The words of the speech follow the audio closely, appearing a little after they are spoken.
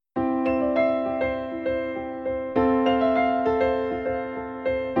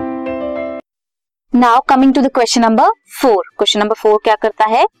Now coming to the question number 4. Question number 4 क्या करता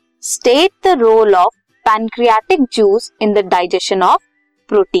है? State the role of pancreatic juice in the digestion of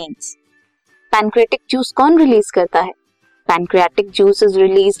proteins. Pancreatic juice कौन release करता है? Pancreatic juice is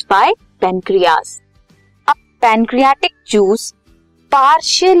released by pancreas. अब pancreatic juice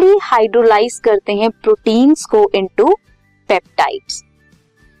partially hydrolyse करते हैं proteins को इनटू पेप्टाइड्स.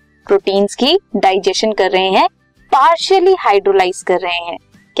 प्रोटीन्स की डाइजेशन कर रहे हैं, पार्शियली हाइड्रोलाइज कर रहे हैं.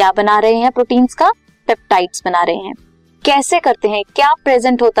 क्या बना रहे हैं? प्रोटीन्स का पेप्टाइड्स बना रहे हैं. कैसे करते हैं? क्या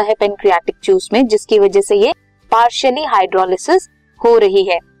प्रेजेंट होता है पैनक्रियाटिक जूस में जिसकी वजह से ये पार्शियली हाइड्रोलिसिस हो रही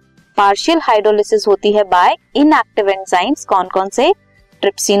है? पार्शियल हाइड्रोलिसिस होती है बाय इनएक्टिव एंजाइम्स. कौन कौन से?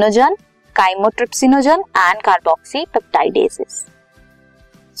 Trypsinogen, chymotrypsinogen and carboxy peptidases.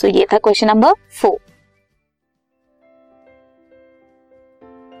 सो ये था question number 4.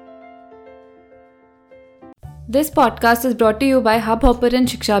 This podcast is brought to you by Hubhopper and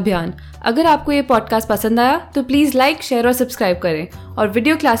Shiksha Abhiyan. अगर आपको ये पॉडकास्ट पसंद आया तो प्लीज़ लाइक, शेयर और सब्सक्राइब करें और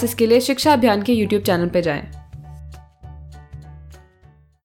वीडियो क्लासेस के लिए शिक्षा अभियान के YouTube चैनल पर जाएं.